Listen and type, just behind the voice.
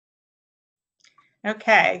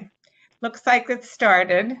Okay, looks like it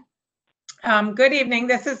started. Good evening.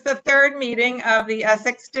 This is the third meeting of the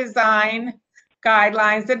Essex Design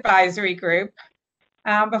Guidelines Advisory Group.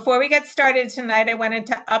 Before we get started tonight, I wanted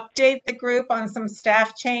to update the group on some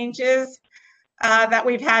staff changes that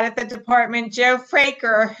we've had at the department. Joe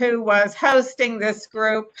Fraker, who was hosting this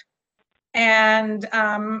group and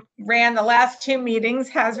ran the last two meetings,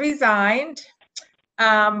 has resigned.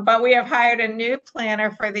 But we have hired a new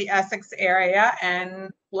planner for the Essex area,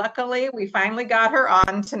 and luckily we finally got her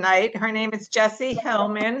on tonight. Her name is Jessie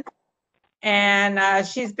Hillman, and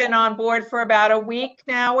she's been on board for about a week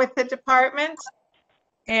now with the department.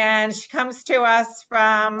 And she comes to us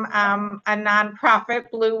from a nonprofit,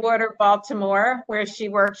 Blue Water Baltimore, where she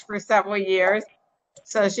worked for several years.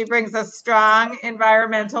 So she brings a strong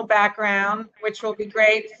environmental background, which will be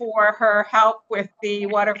great for her help with the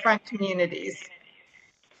waterfront communities.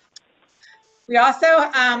 We also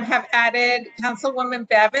have added Councilwoman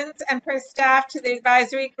Bevins and her staff to the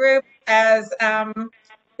advisory group, as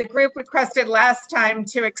the group requested last time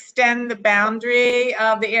to extend the boundary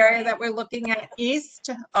of the area that we're looking at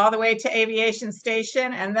east all the way to Aviation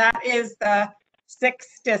Station, and that is the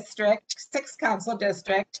 6th Council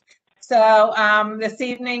District. So this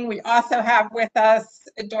evening we also have with us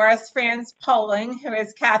Doris Franz Poling, who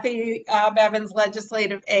is Kathy Bevins'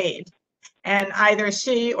 legislative aide. And either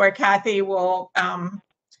she or Kathy will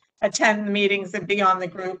attend the meetings and be on the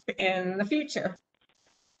group in the future.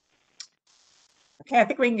 Okay, I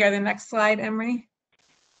think we can go to the next slide, Emery.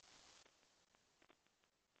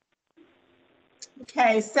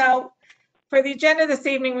 Okay, so for the agenda this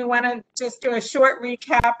evening, we want to just do a short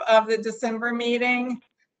recap of the December meeting.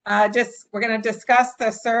 We're going to discuss the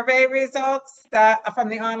survey results from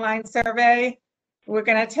the online survey. We're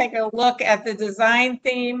going to take a look at the design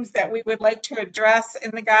themes that we would like to address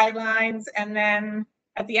in the guidelines, and then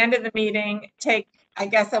at the end of the meeting, take, I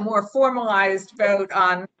guess, a more formalized vote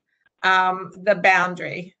on the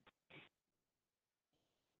boundary.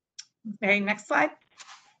 Okay, next slide.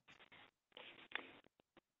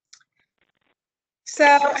 So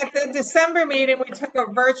at the December meeting, we took a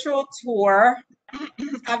virtual tour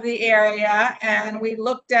of the area, and we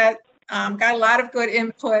looked at got a lot of good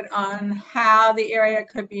input on how the area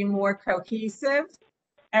could be more cohesive.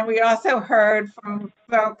 And we also heard from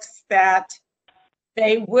folks that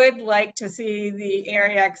they would like to see the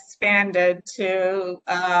area expanded to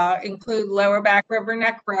include Lower Back River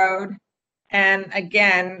Neck Road, and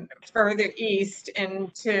again, further east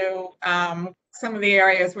into some of the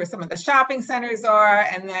areas where some of the shopping centers are,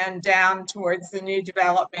 and then down towards the new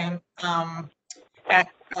development at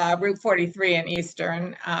Route 43 in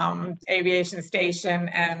Eastern, Aviation Station,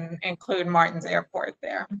 and include Martin's Airport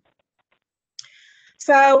there.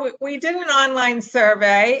 So we did an online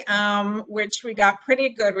survey, which we got pretty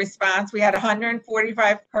good response. We had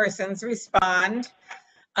 145 persons respond.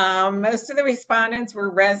 Most of the respondents were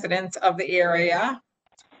residents of the area.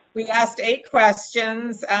 We asked 8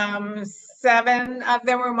 questions. 7 of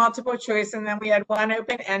them were multiple choice, and then we had 1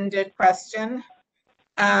 open-ended question.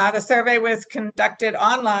 The survey was conducted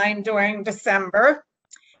online during December,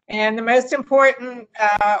 and the most important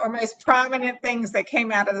or most prominent things that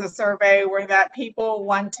came out of the survey were that people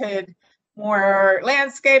wanted more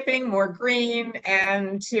landscaping, more green,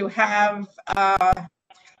 and to have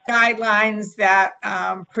guidelines that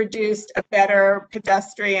produced a better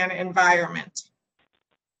pedestrian environment.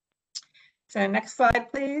 So next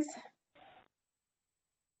slide, please.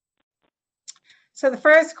 So the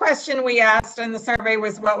first question we asked in the survey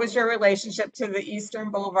was, what was your relationship to the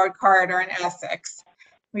Eastern Boulevard corridor in Essex?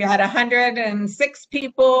 We had 106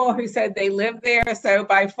 people who said they lived there, so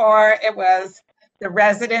by far it was the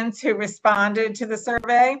residents who responded to the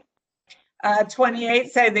survey.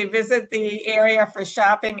 28 say they visit the area for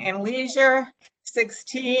shopping and leisure.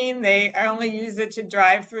 16, they only use it to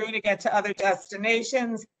drive through to get to other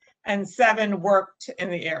destinations, and 7 worked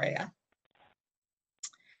in the area.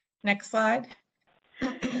 Next slide.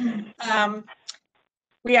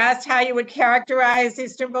 We asked how you would characterize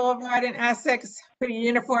Eastern Boulevard in Essex. Pretty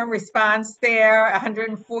uniform response there.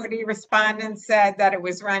 140 respondents said that it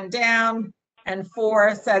was run down, and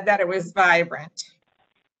 4 said that it was vibrant.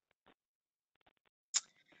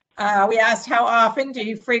 We asked how often do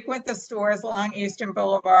you frequent the stores along Eastern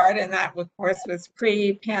Boulevard, and that of course was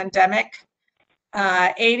pre-pandemic.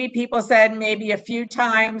 80 people said maybe a few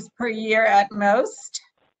times per year at most.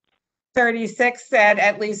 36 said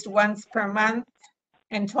at least once per month,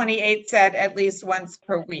 and 28 said at least once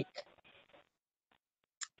per week.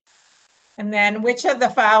 And then, which of the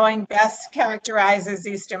following best characterizes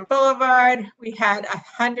Eastern Boulevard? We had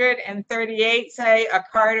 138 say a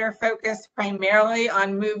corridor focused primarily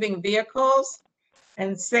on moving vehicles.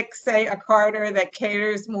 and 6 say a corridor that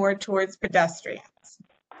caters more towards pedestrians.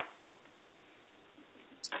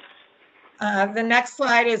 The next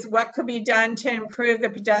slide is what could be done to improve the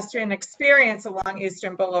pedestrian experience along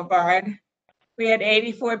Eastern Boulevard. We had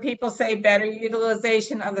 84 people say better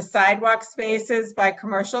utilization of the sidewalk spaces by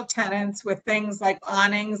commercial tenants with things like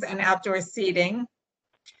awnings and outdoor seating.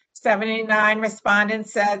 79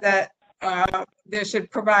 respondents said that there should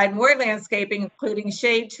provide more landscaping, including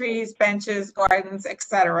shade trees, benches, gardens,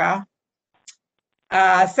 etc.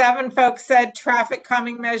 7 folks said traffic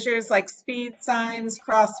calming measures like speed signs,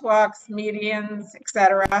 crosswalks, medians,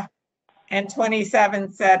 etc. And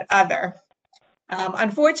 27 said other.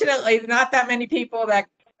 Unfortunately, not that many people that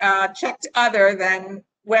checked other than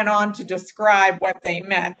went on to describe what they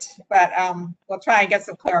meant, but we'll try and get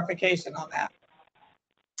some clarification on that.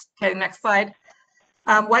 Okay, next slide.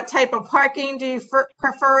 What type of parking do you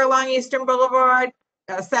prefer along Eastern Boulevard?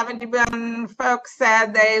 71 folks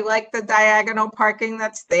said they like the diagonal parking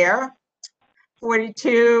that's there.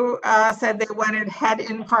 42 said they wanted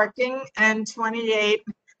head-in parking, and 28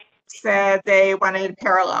 said they wanted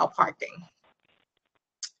parallel parking.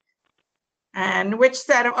 And which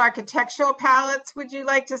set of architectural palettes would you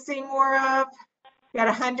like to see more of? We had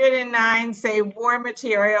 109 say warm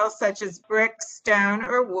materials such as brick, stone,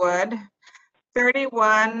 or wood.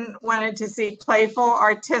 31 wanted to see playful,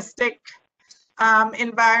 artistic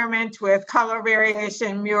environment with color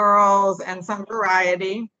variation, murals, and some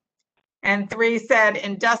variety. And 3 said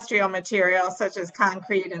industrial materials such as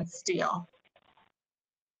concrete and steel.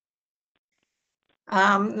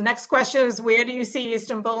 The next question is, where do you see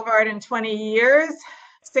Eastern Boulevard in 20 years?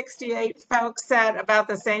 68 folks said about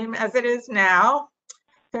the same as it is now.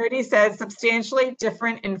 30 said substantially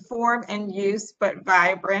different in form and use, but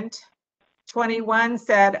vibrant. 21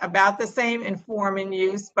 said about the same in form and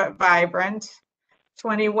use, but vibrant.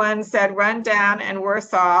 21 said run down and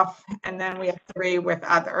worse off. And then we have 3 with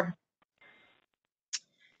other.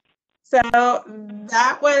 So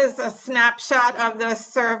that was a snapshot of the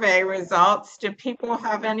survey results. Do people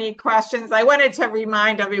have any questions? I wanted to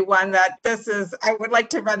remind everyone that I would like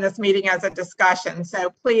to run this meeting as a discussion.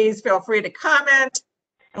 So please feel free to comment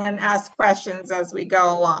and ask questions as we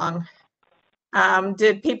go along.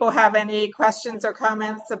 Did people have any questions or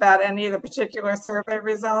comments about any of the particular survey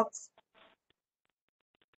results?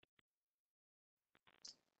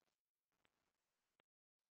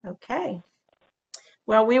 Okay.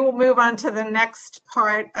 Well, we will move on to the next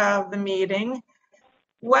part of the meeting.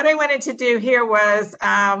 What I wanted to do here was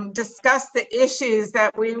discuss the issues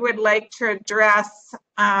that we would like to address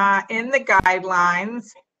in the guidelines.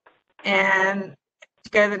 And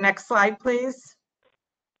go to the next slide, please.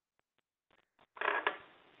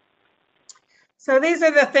 So these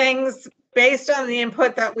are the things based on the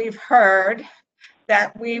input that we've heard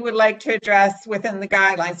that we would like to address within the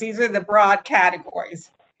guidelines. These are the broad categories: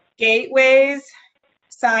 gateways,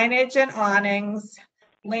 signage and awnings,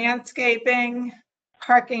 landscaping,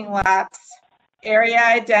 parking lots, area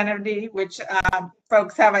identity, which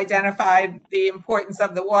folks have identified the importance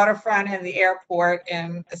of the waterfront and the airport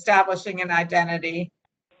in establishing an identity,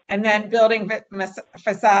 and then building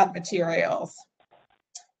facade materials.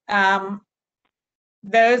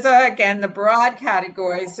 Those are, again, the broad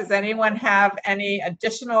categories. Does anyone have any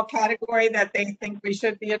additional category that they think we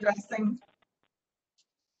should be addressing?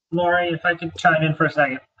 Lori, if I could chime in for a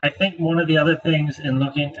second. I think one of the other things in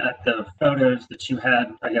looking at the photos that you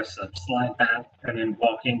had, I guess, a slide back, and then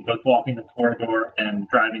both walking the corridor and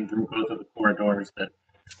driving through both of the corridors that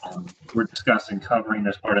we're discussing covering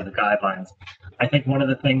as part of the guidelines. I think one of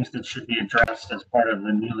the things that should be addressed as part of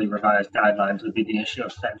the newly revised guidelines would be the issue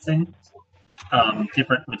of fencing.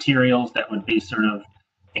 Different materials that would be sort of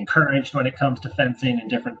encouraged when it comes to fencing, and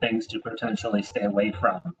different things to potentially stay away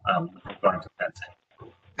from with regard to fencing.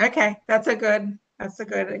 Okay, that's a good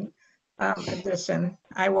addition.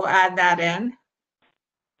 I will add that in.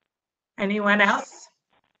 Anyone else?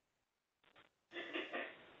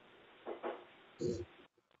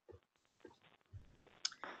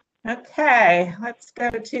 Okay, let's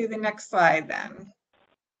go to the next slide then.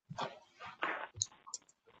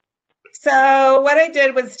 So what I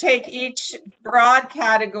did was take each broad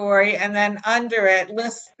category and then under it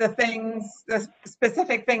list the things, the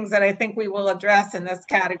specific things that I think we will address in this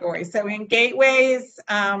category. So in gateways,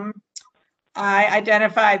 I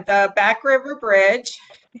identified the Back River Bridge,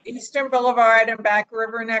 Eastern Boulevard and Back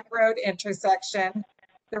River Neck Road intersection,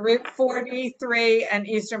 the Route 43 and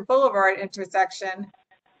Eastern Boulevard intersection,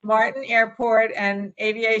 Martin Airport and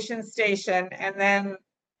Aviation Station, and then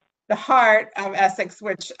the heart of Essex,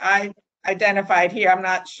 which I identified here. I'm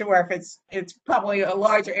not sure if it's probably a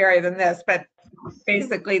larger area than this, but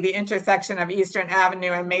basically the intersection of Eastern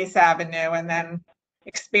Avenue and Mace Avenue, and then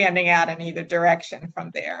expanding out in either direction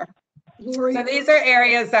from there. Lori, So these are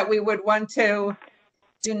areas that we would want to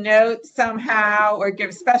denote somehow or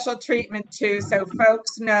give special treatment to, so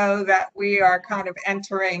folks know that we are kind of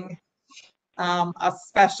entering a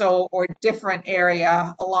special or different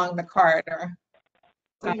area along the corridor.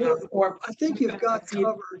 Lori, I think you've got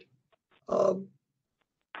covered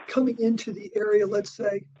coming into the area, let's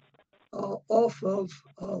say, off of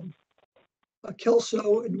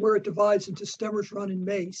Kelso and where it divides into Stemmers Run and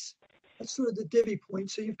Mace. That's sort of the divvy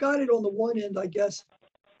point. So you've got it on the one end, I guess,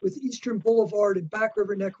 with Eastern Boulevard and Back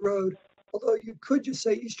River Neck Road, although you could just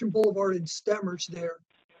say Eastern Boulevard and Stemmers there,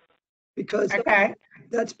 because Okay.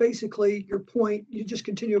 that's basically your point. You just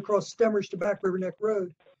continue across Stemmers to Back River Neck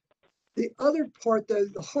Road. The other part, though,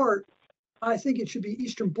 the heart, I think it should be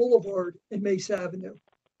Eastern Boulevard and Mace Avenue.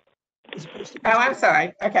 As opposed to Oh, I'm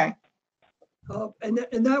sorry. Okay.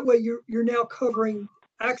 and that way you're now covering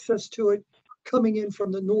access to it coming in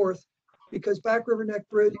from the north, because Back River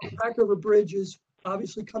Bridge is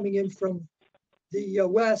obviously coming in from the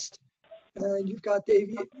west, and you've got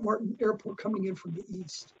Davie Martin Airport coming in from the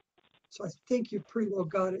east. So I think you've pretty well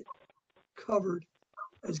got it covered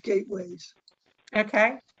as gateways.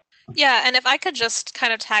 Okay. Yeah, and if I could just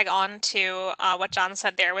kind of tag on to what John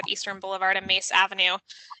said there with Eastern Boulevard and Mace Avenue.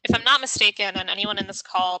 If I'm not mistaken, and anyone in this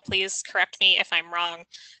call, please correct me if I'm wrong,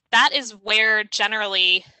 that is where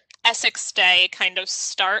generally Essex Day kind of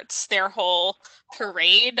starts their whole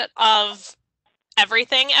parade of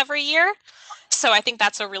everything every year. So I think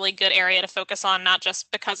that's a really good area to focus on, not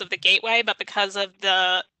just because of the gateway, but because of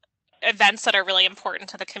the events that are really important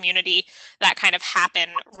to the community that kind of happen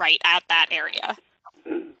right at that area.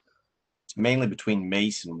 It's mainly between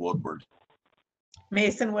Mace and Woodward.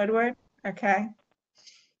 Mace and Woodward. Okay.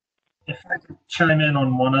 If I could chime in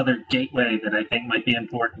on one other gateway that I think might be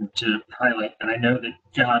important to highlight, and I know that,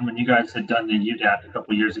 John, when you guys had done the UDAP a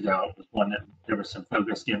couple years ago, it was one that there was some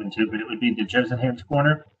focus given to, but it would be the Josenhans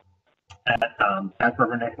Corner at Back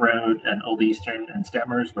River Neck Road and Old Eastern and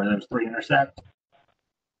Stemmers, where those three intersect.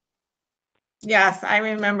 Yes, I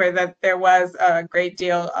remember that there was a great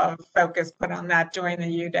deal of focus put on that during the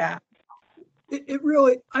UDAP. It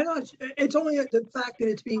really, it's only the fact that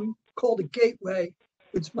it's being called a gateway.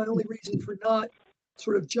 It's my only reason for not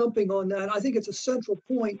sort of jumping on that. I think it's a central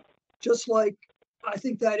point, just like I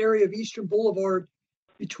think that area of Eastern Boulevard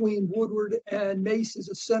between Woodward and Mace is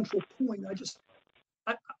a central point.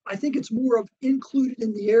 I think it's more of included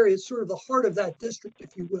in the area. It's sort of the heart of that district,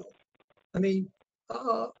 if you will. I mean,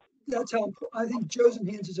 that's how I think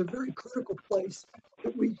Josenhans is a very critical place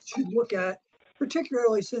that we should look at,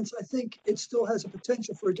 particularly since I think it still has a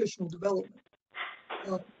potential for additional development.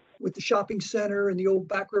 With the shopping center and the old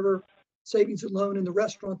Back River Savings and Loan and the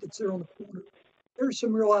restaurant that's there on the corner. There are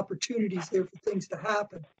some real opportunities there for things to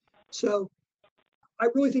happen. So I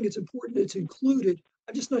really think it's important that it's included.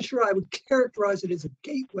 I'm just not sure I would characterize it as a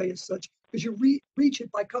gateway as such, because you reach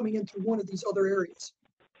it by coming in through one of these other areas.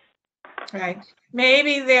 Right.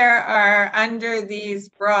 Maybe there are, under these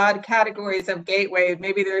broad categories of gateway,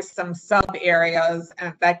 maybe there's some sub areas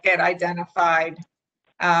that get identified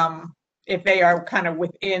if they are kind of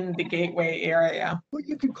within the gateway area. Well,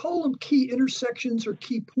 you could call them key intersections or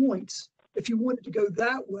key points if you wanted to go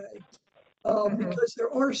that way, because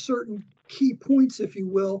there are certain key points, if you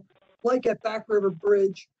will, like at Back River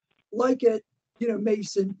Bridge, like at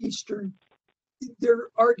Mason Eastern. There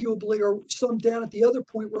arguably are some down at the other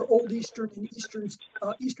point where Old Eastern and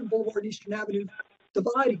Eastern Boulevard, Eastern Avenue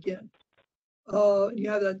divide again. You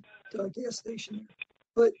have that gas station there.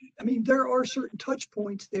 But I mean, there are certain touch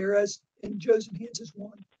points there, as in Josenhans is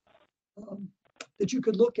one, that you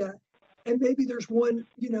could look at. And maybe there's one,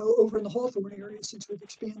 over in the Hawthorne area, since we've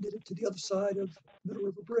expanded it to the other side of Middle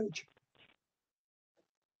River Bridge.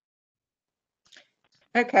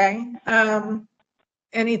 Okay.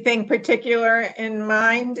 Anything particular in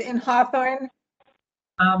mind in Hawthorne?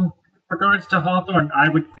 Regards to Hawthorne, I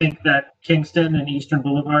would think that Kingston and Eastern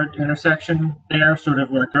Boulevard intersection there, sort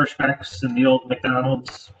of where Gershbeck's and the old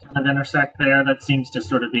McDonald's kind of intersect there, that seems to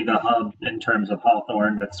sort of be the hub in terms of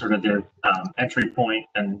Hawthorne. That's sort of their entry point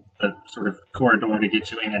and the sort of corridor to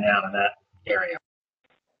get you in and out of that area.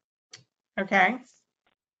 Okay.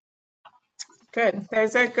 Good.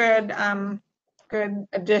 Those are good, good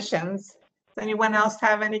additions. Does anyone else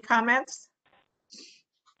have any comments?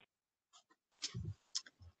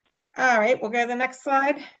 All right, we'll go to the next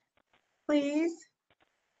slide, please.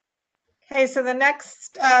 Okay, so the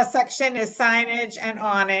next section is signage and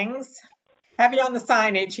awnings. Heavy on the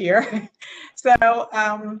signage here. So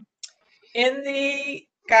in the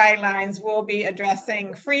guidelines, we'll be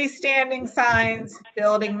addressing freestanding signs,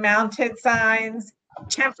 building mounted signs,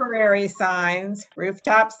 temporary signs,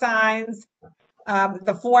 rooftop signs,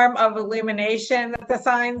 the form of illumination that the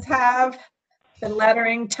signs have, the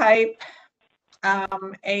lettering type,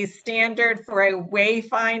 a standard for a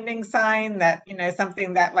wayfinding sign that,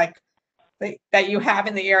 something that that you have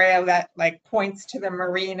in the area that points to the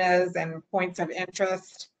marinas and points of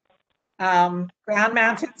interest. Ground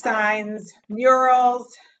mounted signs,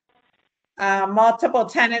 murals, multiple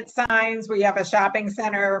tenant signs. We have a shopping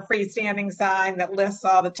center freestanding sign that lists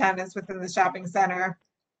all the tenants within the shopping center.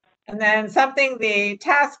 And then something the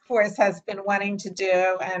task force has been wanting to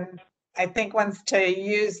do, and I think wants to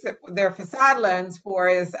use their facade loans for,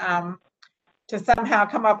 is to somehow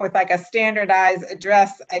come up with a standardized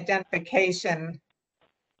address identification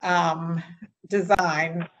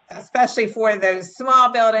design, especially for those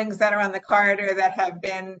small buildings that are on the corridor that have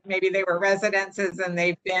been, maybe they were residences and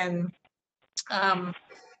they've been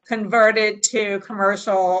converted to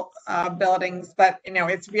commercial buildings, but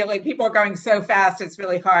it's really, people are going so fast, it's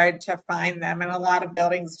really hard to find them, and a lot of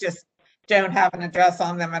buildings just don't have an address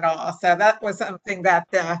on them at all. So that was something that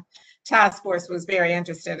the task force was very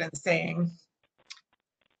interested in seeing.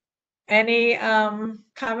 Any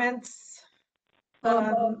comments?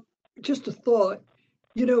 Just a thought,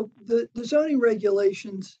 the zoning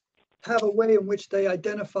regulations have a way in which they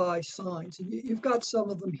identify signs. And you've got some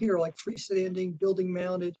of them here, like freestanding, building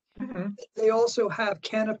mounted. Mm-hmm. They also have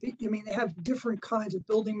canopy. They have different kinds of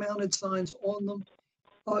building mounted signs on them.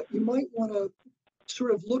 You might want to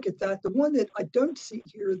sort of look at that. The one that I don't see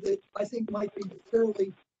here that I think might be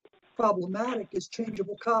fairly problematic is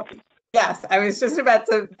changeable copy. Yes, I was just about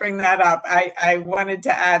to bring that up. I wanted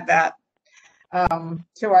to add that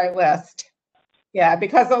to our list. Yeah,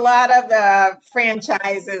 because a lot of the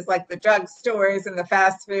franchises, like the drugstores and the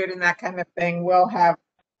fast food and that kind of thing, will have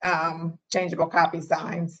changeable copy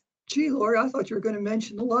signs. Gee, Lori, I thought you were going to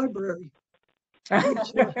mention the library,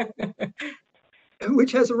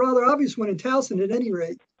 which has a rather obvious one in Towson at any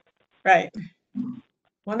rate. Right.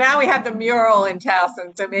 Well, now we have the mural in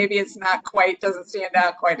Towson, so maybe it's not quite, doesn't stand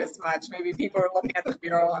out quite as much. Maybe people are looking at the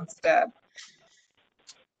mural instead.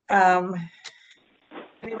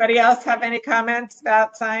 Anybody else have any comments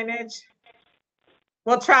about signage?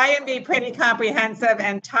 We'll try and be pretty comprehensive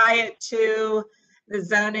and tie it to the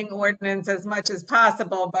zoning ordinance as much as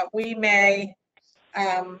possible, but we may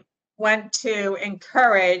want to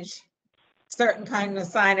encourage certain kinds of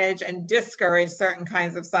signage and discourage certain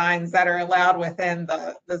kinds of signs that are allowed within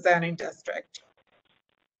the zoning district.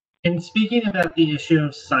 And speaking about the issue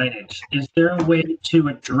of signage, is there a way to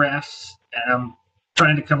address, and I'm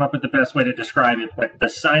trying to come up with the best way to describe it, but the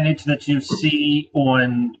signage that you see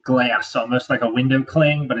on glass, almost like a window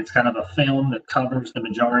cling, but it's kind of a film that covers the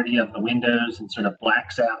majority of the windows and sort of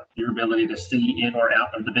blacks out your ability to see in or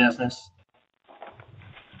out of the business?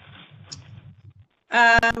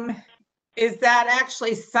 Is that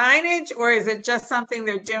actually signage, or is it just something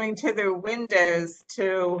they're doing to their windows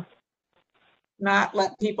to not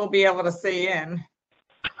let people be able to see in?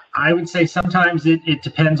 I would say sometimes it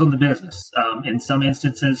depends on the business. In some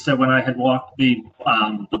instances, so when I had walked the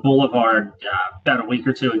boulevard about a week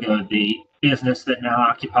or two ago, the business that now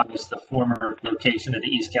occupies the former location of the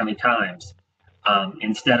East County Times,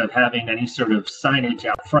 instead of having any sort of signage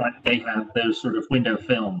out front, they have those sort of window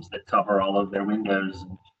films that cover all of their windows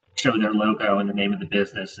and show their logo and the name of the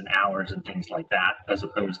business and hours and things like that, as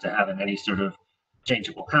opposed to having any sort of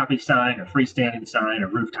changeable copy sign or freestanding sign or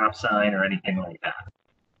rooftop sign or anything like that.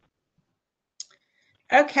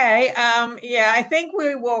 Okay, yeah, I think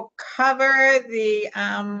we will cover the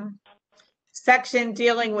section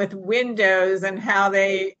dealing with windows and how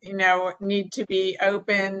they, need to be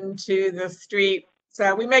open to the street.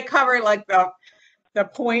 So we may cover like the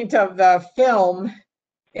point of the film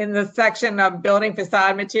in the section of building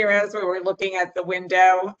facade materials where we're looking at the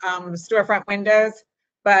window, storefront windows.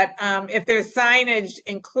 But if there's signage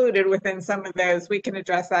included within some of those, we can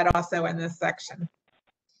address that also in this section.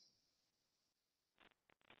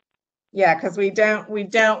 Yeah, because we don't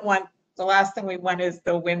want, the last thing we want is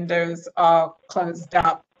the windows all closed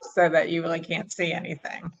up so that you really can't see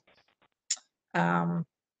anything. I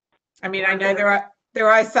mean, I know there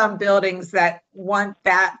are some buildings that want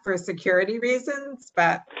that for security reasons,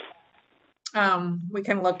 but we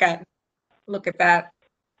can look at that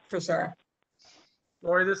for sure.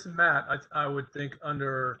 Lori, this is Matt. I would think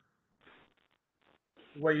under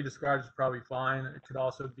the way you described is probably fine. It could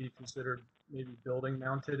also be considered maybe building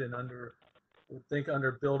mounted, and I would think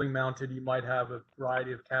under building mounted, you might have a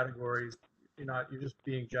variety of categories. You're just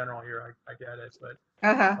being general here. I get it,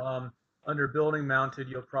 but under building mounted,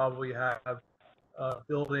 you'll probably have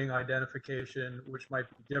building identification, which might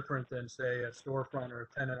be different than, say, a storefront or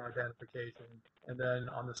a tenant identification. And then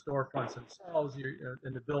on the storefronts themselves,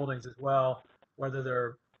 in the buildings as well, whether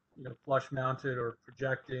they're flush mounted or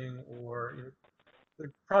projecting, or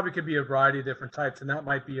there probably could be a variety of different types, and that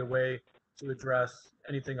might be a way to address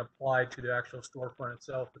anything applied to the actual storefront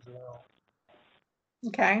itself as well.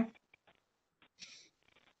 Okay.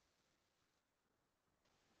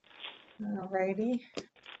 All righty.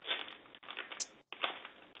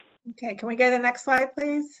 Okay, can we go to the next slide,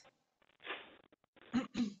 please?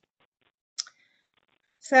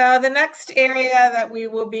 So the next area that we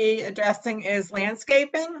will be addressing is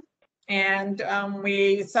landscaping. And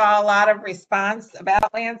we saw a lot of response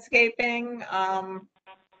about landscaping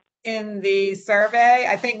in the survey.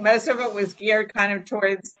 I think most of it was geared kind of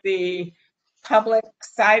towards the public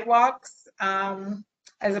sidewalks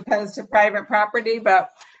as opposed to private property,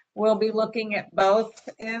 but we'll be looking at both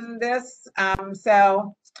in this.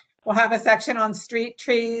 So we'll have a section on street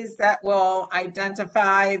trees that will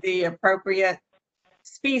identify the appropriate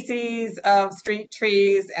species of street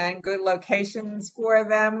trees and good locations for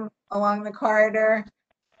them along the corridor.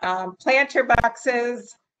 Planter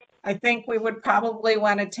boxes, I think we would probably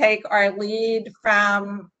want to take our lead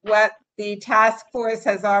from what the task force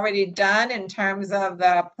has already done in terms of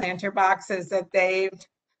the planter boxes that they've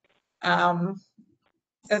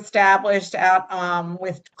established out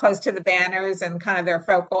with close to the banners and kind of their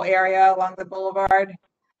focal area along the boulevard.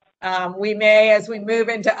 We may, as we move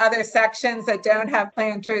into other sections that don't have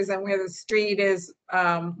planters and where the street is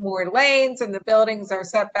more lanes and the buildings are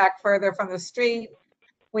set back further from the street,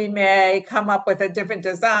 we may come up with a different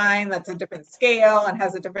design that's a different scale and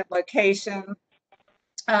has a different location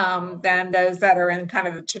than those that are in kind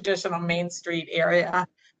of the traditional Main Street area,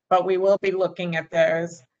 but we will be looking at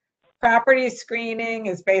those. Property screening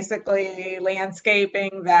is basically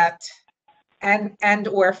landscaping that and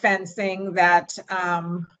or fencing that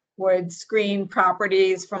would screen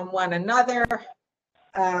properties from one another,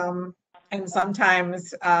 and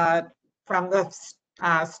sometimes from the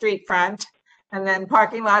street front. And then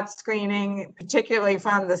parking lot screening, particularly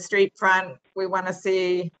from the street front, we want to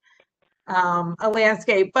see a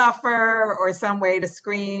landscape buffer or some way to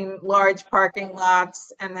screen large parking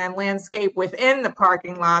lots, and then landscape within the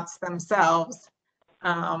parking lots themselves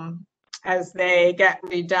as they get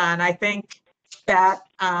redone. I think that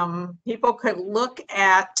people could look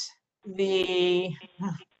at the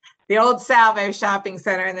old Salvo Shopping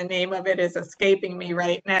Center, and the name of it is escaping me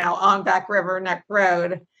right now, on Back River Neck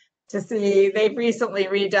Road, to see they've recently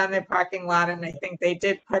redone their parking lot, and I think they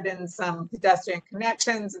did put in some pedestrian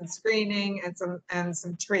connections and screening and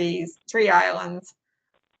some tree islands.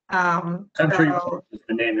 Country Ridge is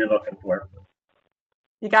the name you're looking for.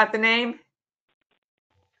 You got the name?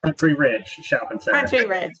 Country Ridge Shopping Center. Country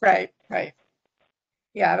Ridge, right.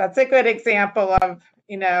 Yeah, that's a good example of,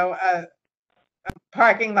 a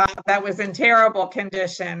parking lot that was in terrible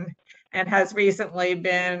condition and has recently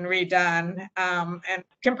been redone, and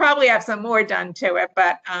can probably have some more done to it,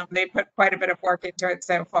 but they put quite a bit of work into it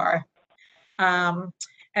so far. And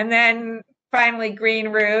then finally, green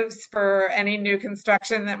roofs for any new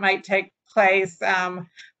construction that might take place.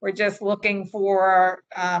 We're just looking for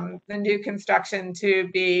the new construction to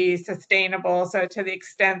be sustainable. So to the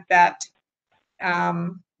extent that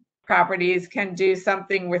properties can do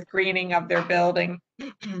something with greening of their building,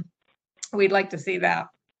 we'd like to see that.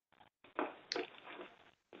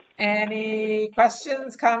 Any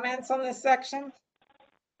questions, comments on this section?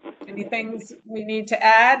 Any things we need to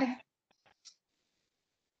add?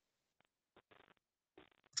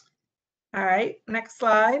 All right, next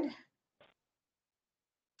slide.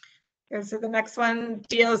 So the next one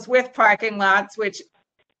deals with parking lots, which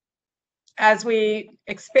as we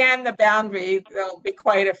expand the boundary, there'll be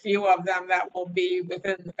quite a few of them that will be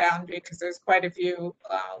within the boundary because there's quite a few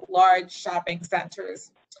large shopping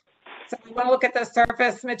centers. So we want to look at the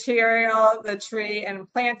surface material, the tree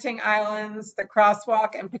and planting islands, the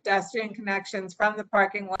crosswalk and pedestrian connections from the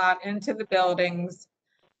parking lot into the buildings,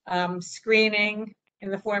 screening in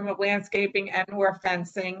the form of landscaping and or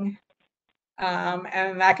fencing.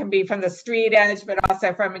 And that can be from the street edge, but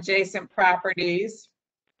also from adjacent properties.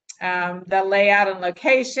 The layout and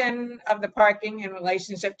location of the parking in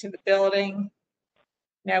relationship to the building.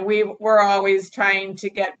 Now, we're always trying to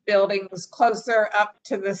get buildings closer up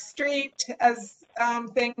to the street as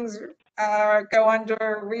things go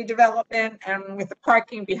under redevelopment and with the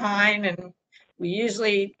parking behind, and we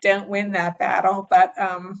usually don't win that battle, but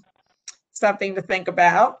something to think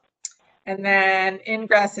about. And then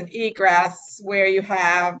ingress and egress, where you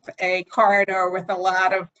have a corridor with a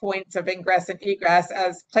lot of points of ingress and egress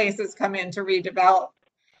as places come in to redevelop.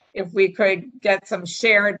 if we could get some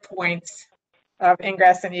shared points of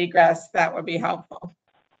ingress and egress, that would be helpful.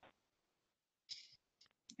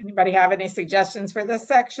 Anybody have any suggestions for this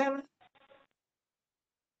section?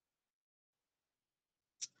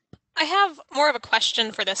 I have more of a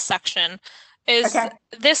question for this section. Is Okay.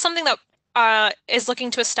 this something that is looking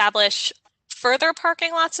to establish further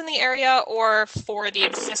parking lots in the area, or for the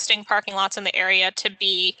existing parking lots in the area to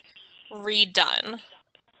be redone?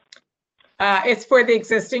 It's for the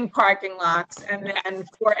existing parking lots, and then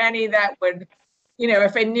for any that would,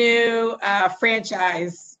 if a new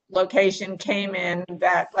franchise location came in,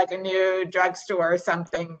 that like a new drugstore or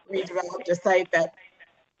something redeveloped a site that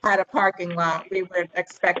had a parking lot, we would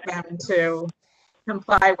expect them to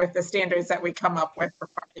comply with the standards that we come up with for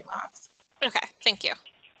parking lots. Okay, thank you.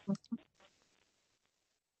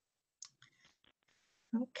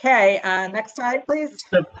 Okay, next slide, please.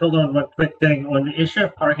 So, hold on, one quick thing. On the issue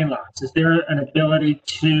of parking lots, is there an ability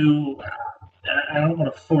to, I don't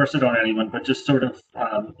want to force it on anyone, but just sort of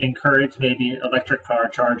encourage maybe electric car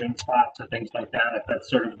charging spots or things like that, if that's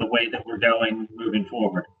sort of the way that we're going moving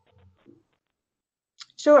forward?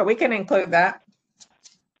 Sure, we can include that.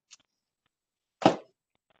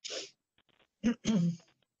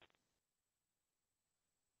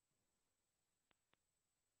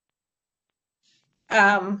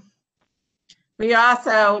 We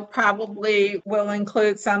also probably will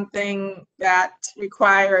include something that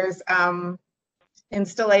requires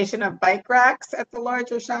installation of bike racks at the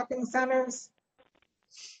larger shopping centers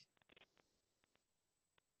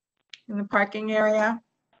in the parking area.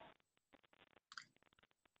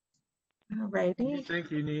 Do you Alrighty. think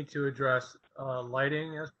you need to address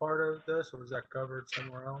lighting as part of this, or is that covered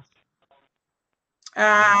somewhere else?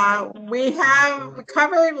 We have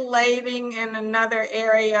covered lighting in another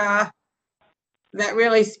area that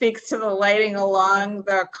really speaks to the lighting along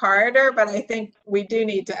the corridor, but I think we do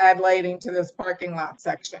need to add lighting to this parking lot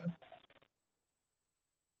section.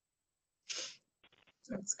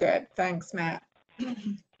 That's good. Thanks, Matt.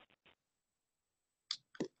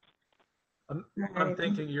 I'm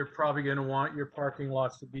thinking you're probably going to want your parking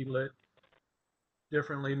lots to be lit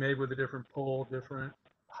differently, maybe with a different pole, different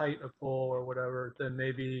height of pole or whatever, than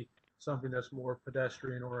maybe something that's more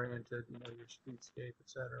pedestrian oriented, your streetscape, et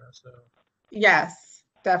cetera. So Yes,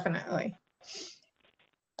 definitely.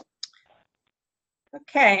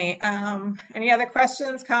 Okay, any other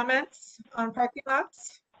questions, comments on parking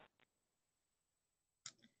lots?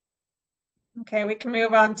 Okay, we can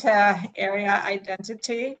move on to area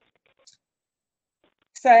identity.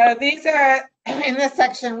 So these are, in this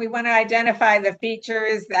section, we want to identify the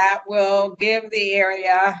features that will give the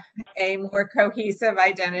area a more cohesive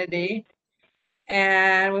identity.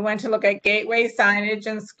 And we want to look at gateway signage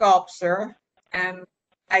and sculpture. And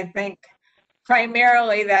I think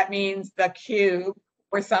primarily that means the cube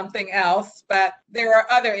or something else, but there are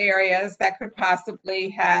other areas that could possibly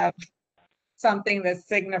have something that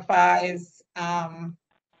signifies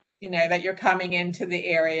that you're coming into the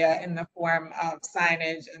area in the form of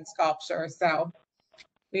signage and sculpture. So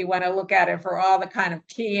we want to look at it for all the kind of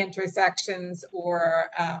key intersections or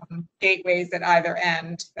gateways at either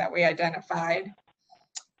end that we identified.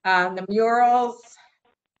 The murals,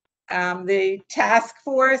 the task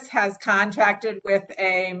force has contracted with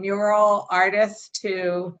a mural artist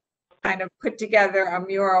to kind of put together a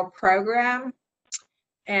mural program.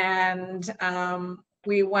 And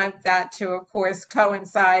we want that to, of course,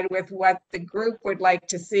 coincide with what the group would like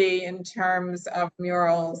to see in terms of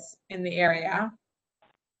murals in the area.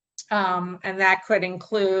 And that could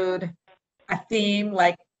include a theme,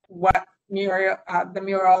 like what the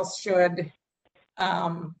murals should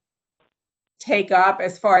take up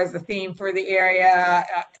as far as the theme for the area,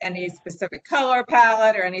 any specific color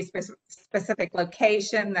palette or any specific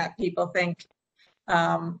location that people think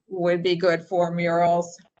would be good for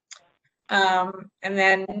murals. And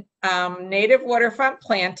then native waterfront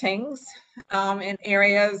plantings in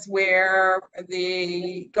areas where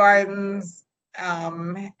the gardens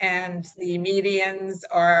and the medians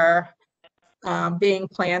are being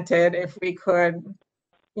planted. If we could,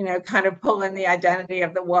 kind of pull in the identity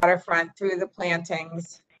of the waterfront through the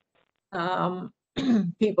plantings.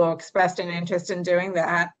 People expressed an interest in doing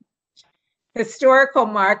that. Historical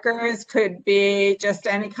markers could be just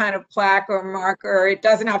any kind of plaque or marker. It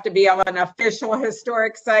doesn't have to be of an official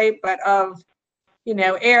historic site, but of,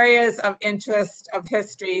 areas of interest of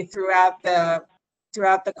history throughout the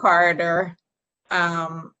corridor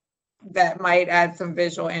that might add some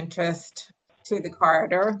visual interest to the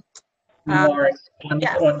corridor. Lauren,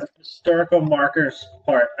 yes. On the historical markers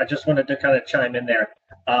part, I just wanted to kind of chime in there.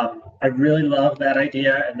 I really love that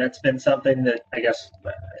idea, and that's been something that I guess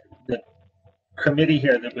that committee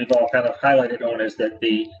here that we've all kind of highlighted on is that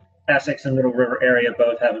the Essex and Middle River area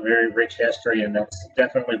both have a very rich history, and that's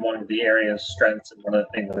definitely one of the area's strengths and one of the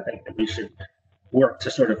things that I think that we should work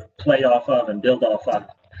to sort of play off of and build off of.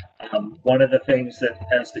 One of the things that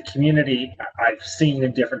as the community I've seen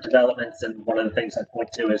in different developments, and one of the things I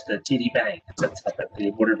point to is the TD Bank that's up at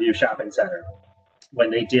the Waterview Shopping Center.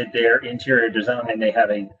 When they did their interior design, they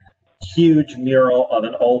have a huge mural of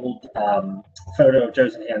an old photo of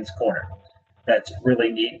Joe's and Ann's Corner. That's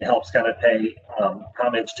really neat and helps kind of pay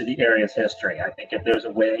homage to the area's history. I think if there's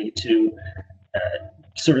a way to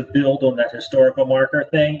sort of build on that historical marker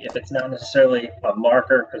thing, if it's not necessarily a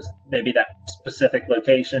marker because maybe that specific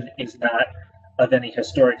location is not of any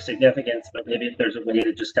historic significance, but maybe if there's a way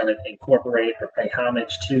to just kind of incorporate or pay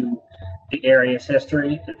homage to the area's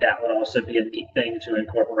history, that would also be a neat thing to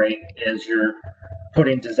incorporate as you're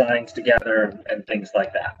putting designs together and things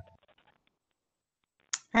like that.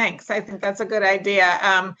 Thanks. I think that's a good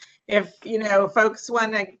idea. If, folks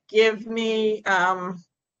want to give me,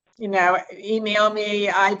 email me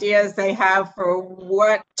ideas they have for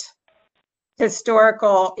what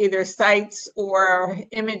historical either sites or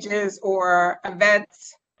images or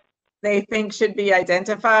events they think should be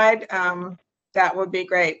identified, that would be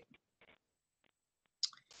great.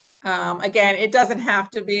 Again, it doesn't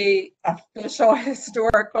have to be official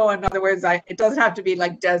historical. In other words, it doesn't have to be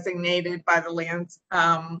like designated by the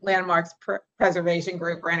landmarks preservation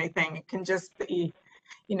group or anything. It can just be,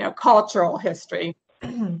 cultural history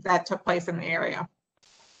that took place in the area.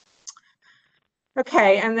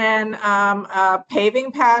 Okay, and then a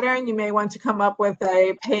paving pattern. You may want to come up with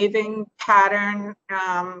a paving pattern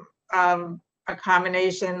of a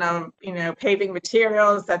combination of, paving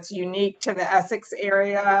materials that's unique to the Essex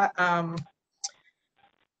area.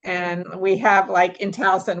 And we have, like in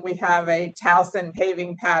Towson, we have a Towson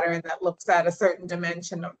paving pattern that looks at a certain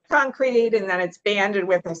dimension of concrete, and then it's banded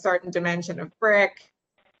with a certain dimension of brick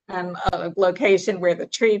and a location where the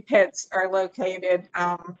tree pits are located.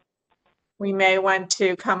 We may want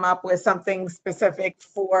to come up with something specific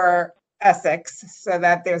for Essex so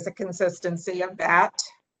that there's a consistency of that.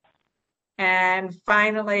 And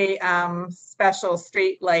finally, special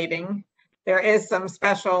street lighting. There is some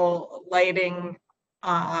special lighting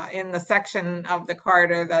in the section of the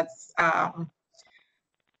corridor that's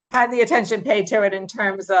had the attention paid to it in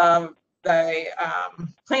terms of the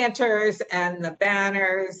planters and the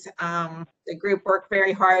banners. The group worked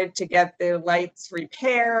very hard to get the lights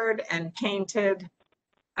repaired and painted.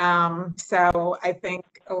 So I think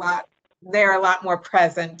they're a lot more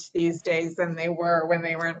present these days than they were when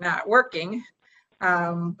they were not working.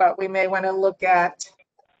 But we may want to look at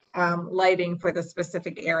lighting for the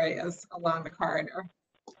specific areas along the corridor.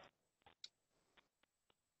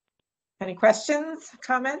 Any questions,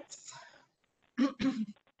 comments?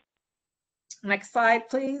 Next slide,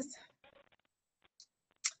 please.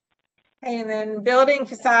 And then building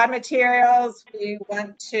facade materials, we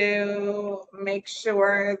want to make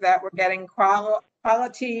sure that we're getting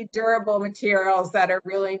quality, durable materials that are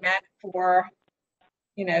really meant for,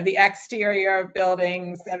 the exterior of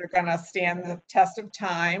buildings that are going to stand the test of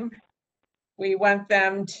time. We want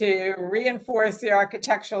them to reinforce the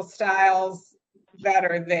architectural styles that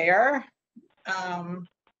are there.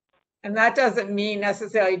 And that doesn't mean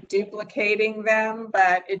necessarily duplicating them,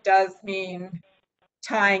 but it does mean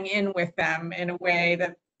tying in with them in a way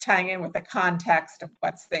that tying in with the context of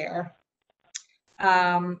what's there.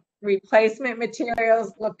 Replacement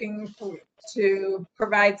materials, looking to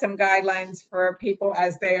provide some guidelines for people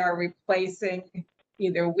as they are replacing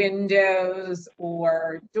either windows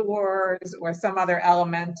or doors or some other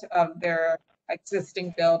element of their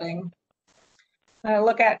existing building.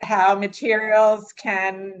 Look at how materials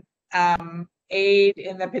can aid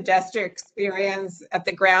in the pedestrian experience at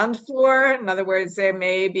the ground floor. In other words, we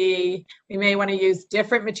may want to use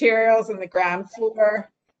different materials on the ground floor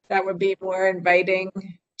that would be more inviting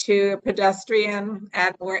to a pedestrian,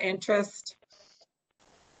 add more interest.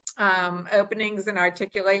 Openings and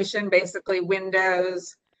articulation, basically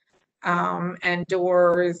windows and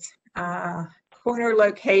doors. Corner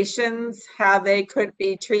locations, how they could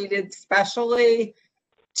be treated specially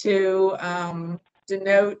to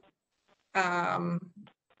denote a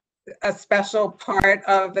special part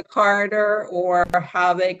of the corridor, or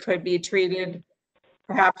how they could be treated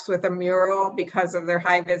perhaps with a mural because of their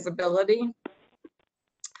high visibility.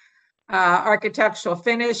 Architectural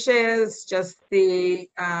finishes, just the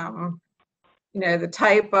the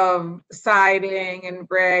type of siding and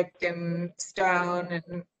brick and stone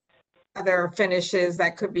and other finishes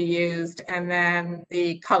that could be used, and then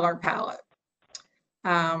the color palette.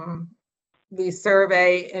 The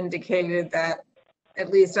survey indicated that at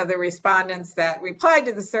least of the respondents that replied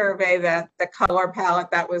to the survey, that the color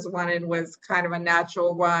palette that was wanted was kind of a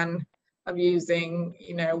natural one of using,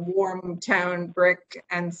 warm tone brick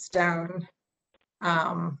and stone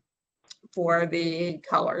for the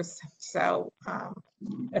colors. So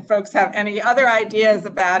if folks have any other ideas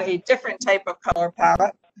about a different type of color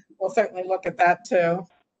palette, we'll certainly look at that too.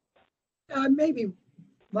 Maybe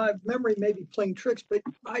my memory may be playing tricks, but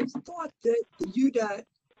I thought that the UDAT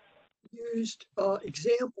used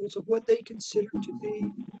examples of what they consider to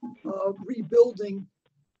be rebuilding,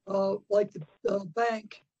 like the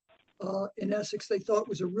bank in Essex. They thought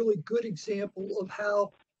was a really good example of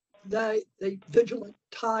how they Vigilant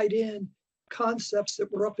tied in concepts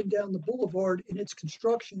that were up and down the boulevard in its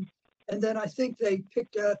construction. And then I think they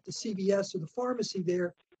picked out the CVS or the pharmacy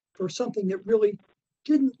there for something that really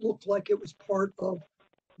didn't look like it was part of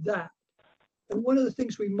that. And one of the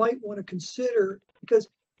things we might want to consider, because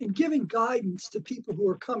in giving guidance to people who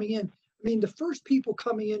are coming in, I mean, the first people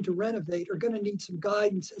coming in to renovate are going to need some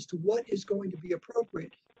guidance as to what is going to be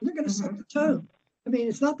appropriate. And they're going to set the tone. I mean,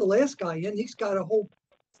 it's not the last guy in. He's got a whole,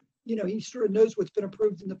 he sort of knows what's been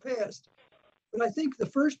approved in the past. But I think the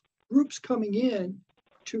first groups coming in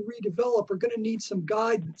to redevelop are going to need some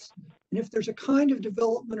guidance. And if there's a kind of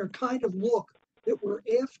development or kind of look that we're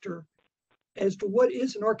after as to what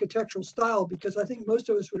is an architectural style, because I think most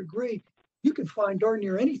of us would agree, you can find darn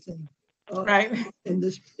near anything right in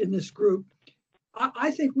this group.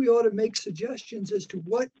 I think we ought to make suggestions as to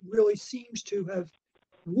what really seems to have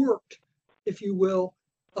worked, if you will,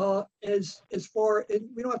 as far, and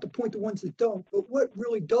we don't have to point to ones that don't, but what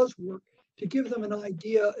really does work, to give them an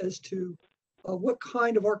idea as to what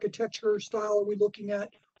kind of architecture style are we looking at,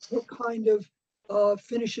 what kind of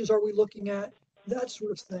finishes are we looking at, that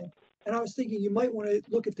sort of thing. And I was thinking you might want to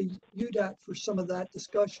look at the UDAT for some of that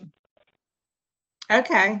discussion.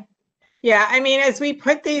 Okay. Yeah, I mean, as we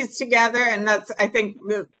put these together, and that's, I think,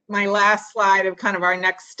 my last slide of kind of our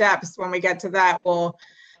next steps, when we get to that, we'll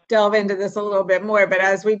delve into this a little bit more. But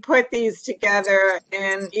as we put these together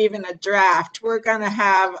in even a draft, we're going to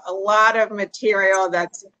have a lot of material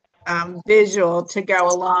that's visual to go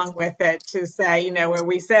along with it, to say, where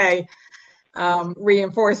we say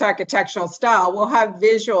reinforce architectural style, we'll have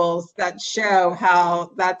visuals that show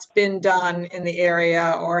how that's been done in the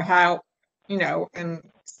area, or how, and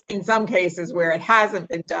in some cases where it hasn't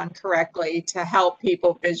been done correctly, to help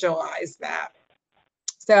people visualize that.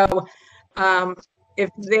 So if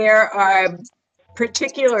there are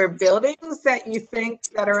particular buildings that you think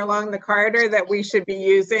that are along the corridor that we should be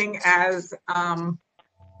using as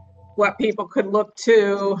what people could look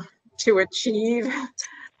to achieve,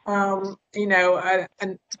 a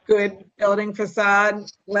good building facade,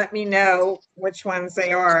 let me know which ones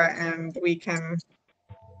they are, and we can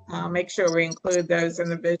make sure we include those in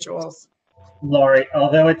the visuals. Laurie,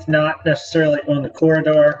 although it's not necessarily on the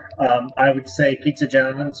corridor, I would say Pizza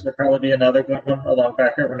John's would probably be another good one along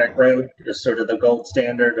Back River Neck Road, just sort of the gold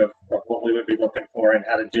standard of what we would be looking for and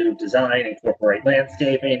how to do design, incorporate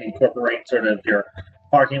landscaping, incorporate sort of your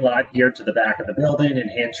parking lot geared to the back of the building,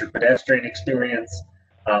 enhance your pedestrian experience.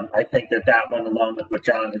 I think that one, along with what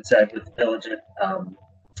John had said with the Village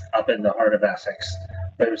up in the heart of Essex,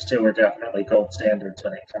 those two are definitely gold standards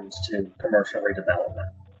when it comes to commercial redevelopment.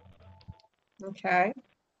 Okay.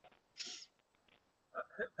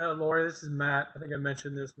 Lori, this is Matt. I think I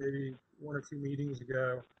mentioned this maybe 1 or 2 meetings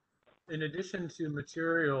ago. In addition to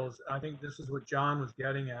materials, I think this is what John was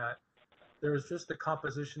getting at. There's just the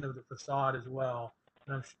composition of the facade as well.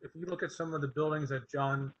 And if you look at some of the buildings that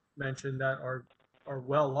John mentioned that are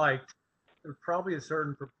well liked, there's probably a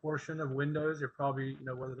certain proportion of windows. They're probably,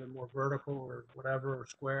 whether they're more vertical or whatever, or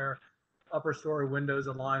square, upper story windows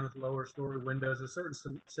align with lower story windows. There's a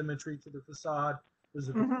certain symmetry to the facade. There's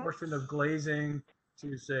a proportion of glazing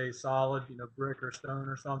to, say, solid, brick or stone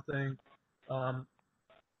or something. I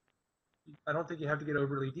don't think you have to get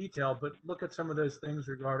overly detailed, but look at some of those things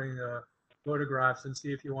regarding photographs and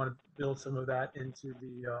see if you want to build some of that into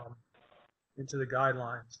the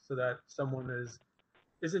guidelines, so that someone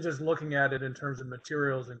isn't just looking at it in terms of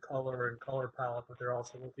materials and color palette, but they're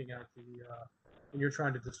also looking at when you're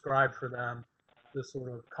trying to describe for them the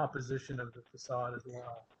sort of composition of the facade as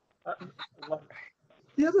well.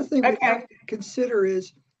 The other thing we have to consider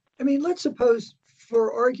is, I mean, let's suppose,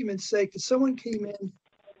 for argument's sake, that someone came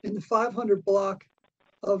in the 500 block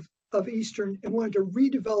of Eastern and wanted to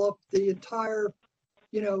redevelop the entire,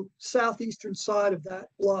 southeastern side of that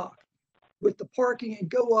block with the parking and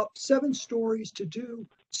go up 7 stories to do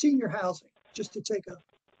senior housing, just to take a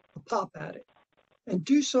pop at it. And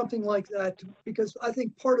do something like that, because I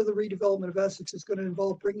think part of the redevelopment of Essex is going to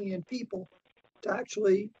involve bringing in people to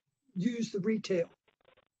actually use the retail.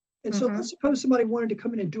 And so Mhm. let's suppose somebody wanted to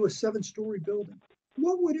come in and do a 7-story building.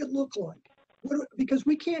 What would it look like? Because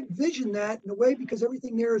we can't vision that in a way because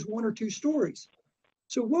everything there is 1 or 2 stories.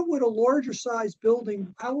 So what would a larger size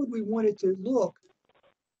building, how would we want it to look?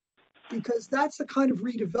 Because that's the kind of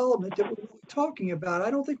redevelopment that we're really talking about.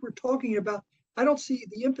 I don't think we're talking about, I don't see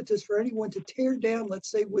the impetus for anyone to tear down,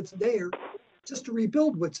 let's say, what's there, just to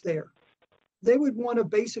rebuild what's there. They would want to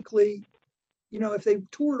basically, if they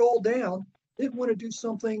tore it all down, they'd want to do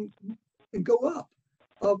something and go up.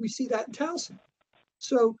 We see that in Towson.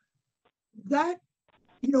 So that,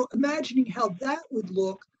 imagining how that would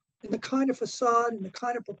look and the kind of facade and the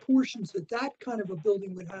kind of proportions that that kind of a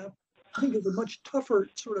building would have, I think is a much tougher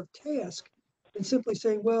sort of task than simply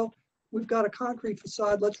saying, well, we've got a concrete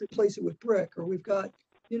facade, let's replace it with brick, or we've got,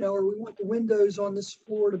 or we want the windows on this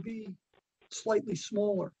floor to be slightly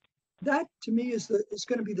smaller. That to me is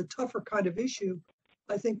going to be the tougher kind of issue,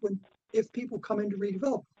 I think, if people come in to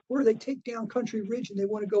redevelop, or they take down Country Ridge and they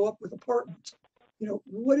want to go up with apartments.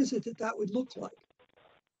 What is it that would look like?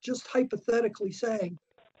 Just hypothetically saying,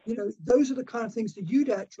 those are the kind of things that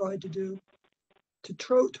UDAT tried to do to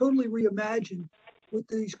totally reimagine what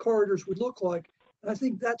these corridors would look like. And I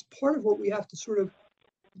think that's part of what we have to sort of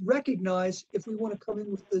recognize if we want to come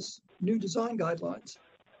in with this new design guidelines.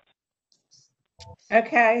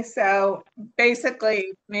 Okay, so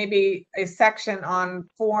basically maybe a section on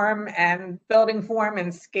form and building form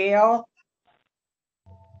and scale.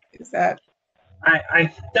 Is that?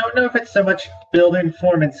 I don't know if it's so much building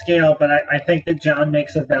form and scale, but I think that John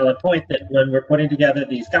makes a valid point that when we're putting together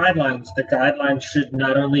these guidelines, the guidelines should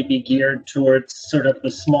not only be geared towards sort of the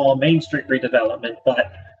small Main Street redevelopment,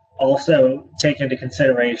 but also take into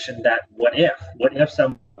consideration that what if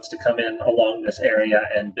someone wants to come in along this area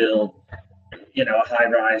and build, a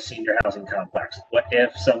high-rise senior housing complex? What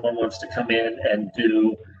if someone wants to come in and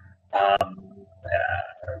do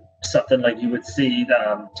something like you would see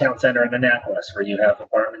the town center in Annapolis, where you have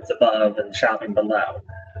apartments above and shopping below?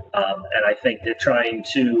 And I think that trying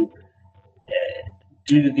to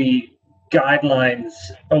do the guidelines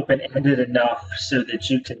open-ended enough so that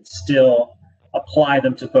you can still apply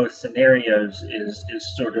them to both scenarios is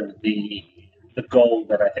sort of the goal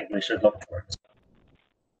that I think we should look towards.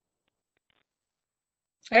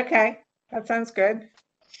 Okay, that sounds good.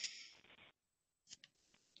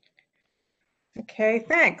 Okay,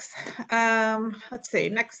 thanks. Let's see,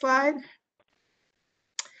 next slide.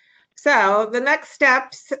 So the next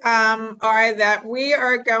steps are that we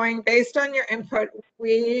are going, based on your input,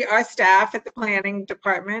 our staff at the planning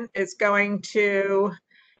department is going to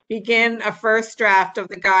begin a first draft of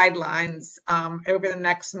the guidelines over the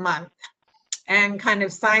next month. And kind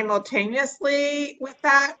of simultaneously with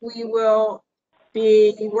that, we will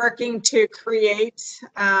be working to create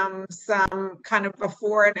some kind of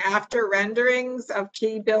before and after renderings of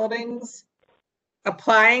key buildings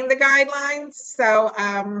applying the guidelines. So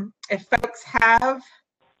if folks have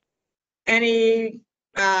any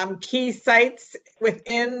key sites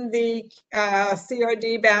within the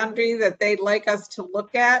CRD boundary that they'd like us to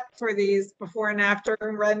look at for these before and after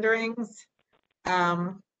renderings,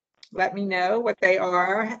 let me know what they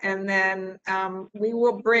are. And then we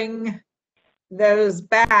will bring those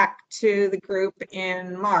back to the group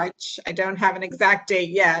in March. I don't have an exact date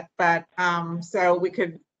yet, but so we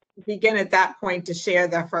could begin at that point to share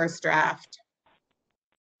the first draft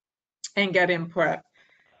and get input.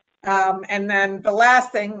 And then the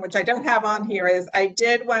last thing, which I don't have on here, is I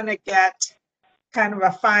did want to get kind of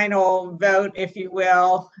a final vote, if you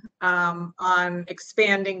will, on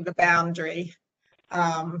expanding the boundary.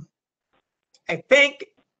 I think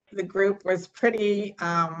the group was pretty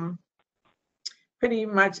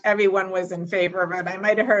much everyone was in favor of it. I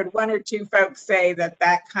might have heard 1 or 2 folks say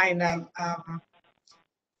that kind of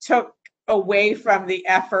took away from the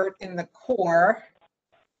effort in the core.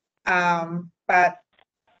 But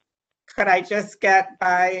could I just get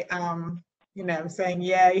by, saying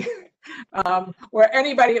yay? Or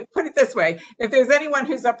anybody, put it this way, if there's anyone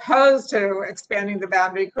who's opposed to expanding the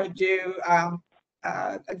boundary, could you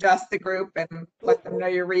adjust the group and let them know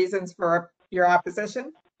your reasons for your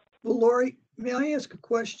opposition? Well, Lori, may I ask a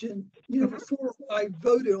question? Before I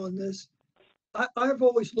voted on this, I've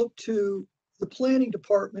always looked to the planning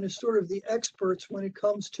department as sort of the experts when it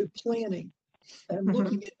comes to planning and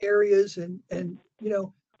looking at areas and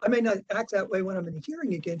I may not act that way when I'm in a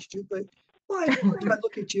hearing against you, but I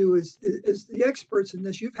look at you as the experts in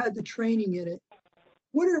this. You've had the training in it.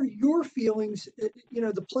 What are your feelings,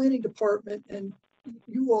 the planning department and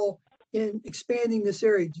you all in expanding this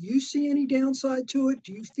area? Do you see any downside to it?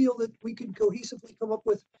 Do you feel that we could cohesively come up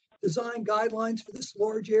with design guidelines for this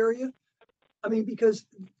large area? I mean, because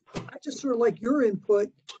I just sort of like your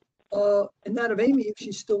input and that of Amy, if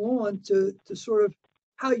she's still on, to sort of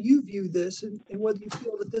how you view this and whether you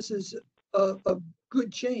feel that this is a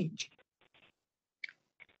good change.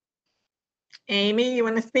 Amy, you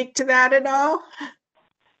want to speak to that at all?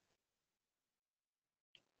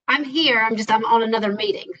 I'm here. I'm on another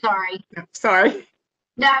meeting. Sorry. Sorry.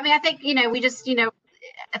 No, I mean, I think, we just,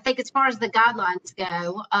 I think as far as the guidelines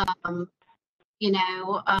go,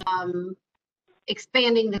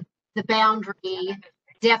 expanding the boundary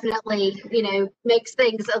definitely, makes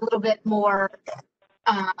things a little bit more,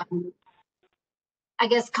 I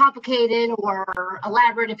guess, complicated or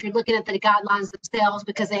elaborate if you're looking at the guidelines themselves,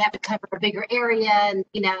 because they have to cover a bigger area, and,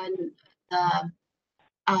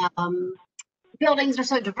 and buildings are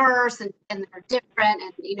so diverse and they're different,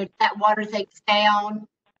 and, that water things down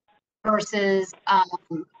versus,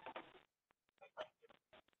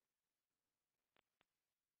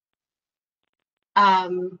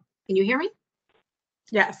 can you hear me?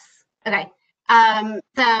 Yes. Okay. So,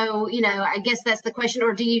 I guess that's the question.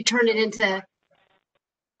 Or do you turn it into,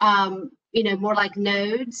 more like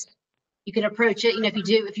nodes? You can approach it,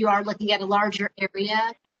 if you are looking at a larger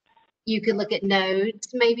area, you could look at nodes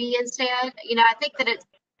maybe instead. I think that it's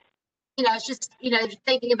just,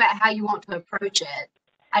 thinking about how you want to approach it.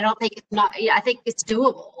 I don't think I think it's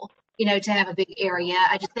doable, to have a big area.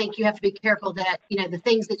 I just think you have to be careful that, the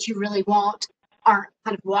things that you really want aren't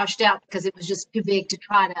kind of washed out because it was just too big to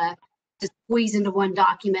try to squeeze into one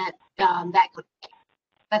document. That kind of thing.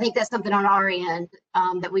 I think that's something on our end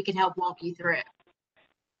that we can help walk you through.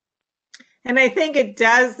 And I think it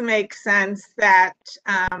does make sense that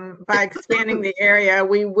by expanding the area,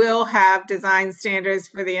 we will have design standards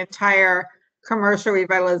for the entire commercial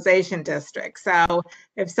revitalization district. So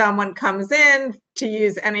if someone comes in to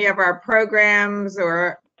use any of our programs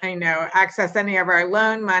or, access any of our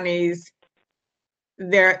loan monies,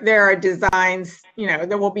 there are designs,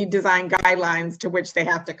 there will be design guidelines to which they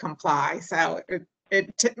have to comply. So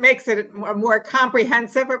it makes it a more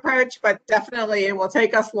comprehensive approach, but definitely it will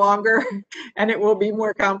take us longer and it will be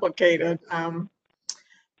more complicated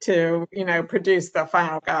to, produce the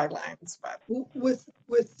final guidelines. But with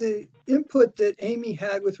the input that Amy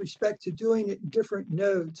had with respect to doing it in different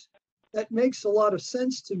nodes, that makes a lot of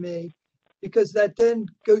sense to me, because that then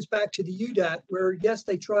goes back to the UDAT, where yes,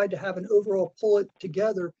 they tried to have an overall pull it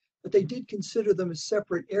together, but they did consider them as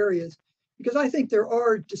separate areas. Because I think there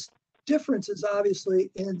are just differences, obviously,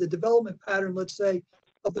 in the development pattern, let's say,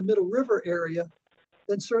 of the Middle River area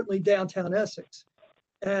than certainly downtown Essex.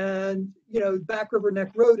 And, Back River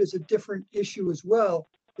Neck Road is a different issue as well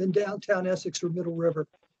than downtown Essex or Middle River.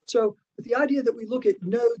 So with the idea that we look at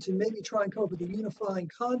nodes and maybe try and come up with a unifying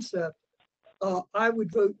concept, I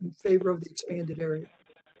would vote in favor of the expanded area.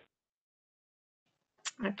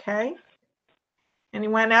 okay.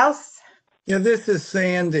 Anyone else? Yeah, this is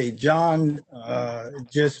Sandy. John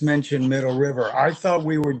just mentioned Middle River. I thought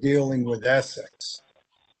we were dealing with Essex.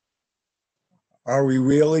 Are we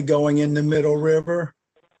really going into Middle River?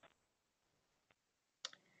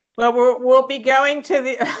 Well, we'll be going to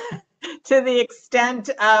the to the extent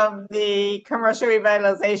of the commercial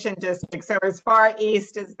revitalization district. So as far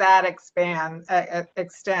east as that extends,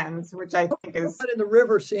 which I think is not in the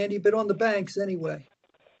river, Sandy, but on the banks anyway.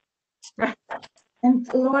 And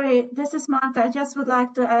Lori, this is Martha. I just would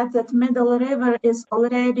like to add that Middle River is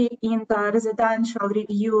already in the residential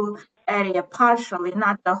review area partially,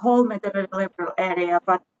 not the whole Middle River area,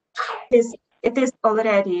 but it is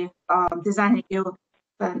already design review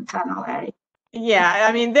panel area. Yeah,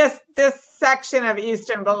 I mean, this section of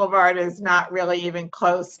Eastern Boulevard is not really even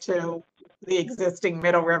close to the existing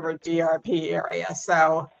Middle River DRP area.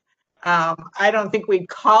 So I don't think we'd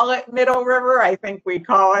call it Middle River. I think we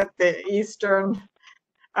call it the Eastern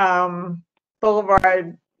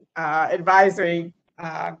Boulevard Advisory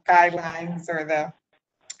Guidelines, or the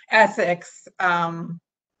Essex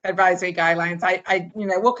Advisory Guidelines.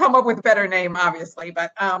 We'll come up with a better name, obviously,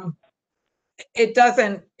 but it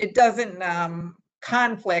doesn't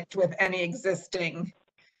conflict with any existing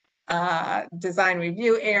design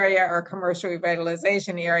review area or commercial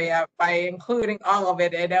revitalization area. By including all of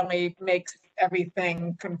it, it only makes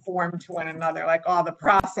everything conform to one another, like all the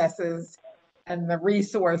processes and the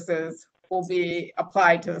resources will be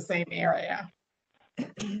applied to the same area.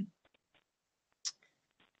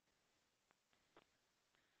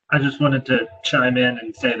 I just wanted to chime in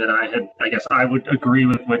and say that I guess I would agree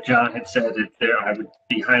with what John had said. I would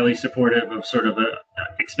be highly supportive of sort of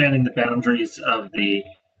expanding the boundaries of the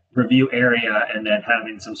review area and then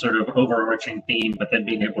having some sort of overarching theme, but then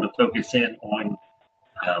being able to focus in on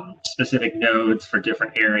specific nodes for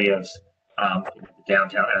different areas. The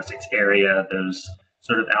downtown Essex area, those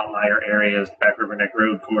sort of outlier areas, Back River Neck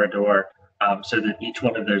Road corridor, so that each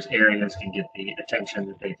one of those areas can get the attention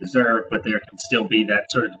that they deserve, but there can still be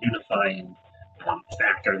that sort of unifying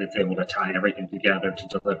factor that's able to tie everything together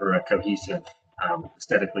to deliver a cohesive,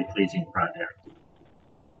 aesthetically pleasing project.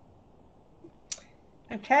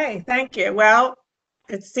 Okay, thank you. Well,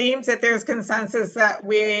 it seems that there's consensus that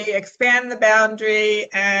we expand the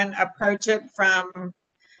boundary and approach it from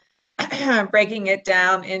breaking it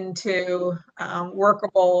down into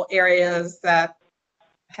workable areas that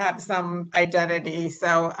have some identity.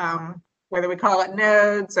 So whether we call it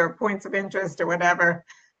nodes or points of interest or whatever,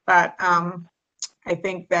 but I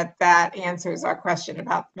think that that answers our question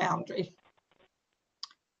about the boundary.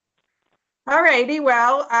 All righty,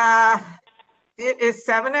 well, it is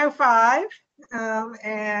 7:05,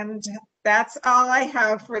 and that's all I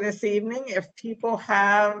have for this evening. If people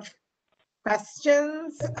have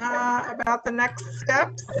questions about the next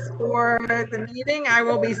steps for the meeting, I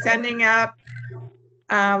will be sending out,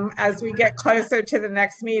 as we get closer to the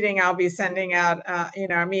next meeting, I'll be sending out,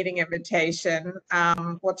 a meeting invitation.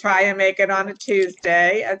 We'll try and make it on a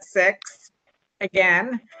Tuesday at 6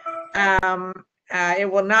 again.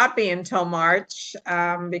 It will not be until March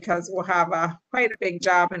because we'll have quite a big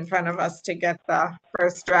job in front of us to get the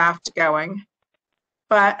first draft going.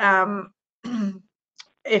 But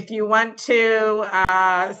if you want to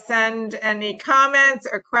send any comments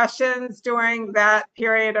or questions during that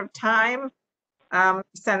period of time,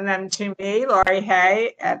 send them to me, Lori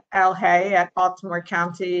Hay at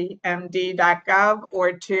lhay@baltimorecountymd.gov,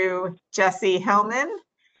 or to Jesse Hellman.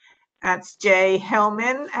 That's J.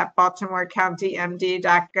 Hellman at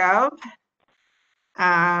baltimorecountymd.gov.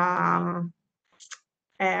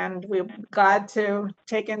 And we're glad to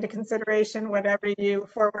take into consideration whatever you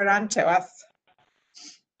forward on to us.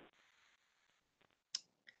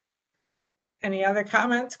 Any other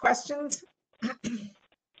comments, questions?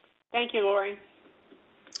 Thank you, Lori.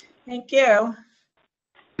 Thank you.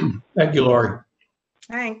 Thank you, Lori.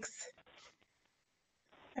 Thanks.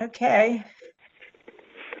 Okay.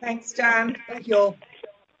 Thanks, John. Thank you all.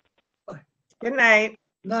 Good night.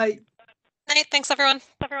 Night. Night. Thanks, everyone.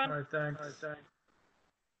 All right, thanks.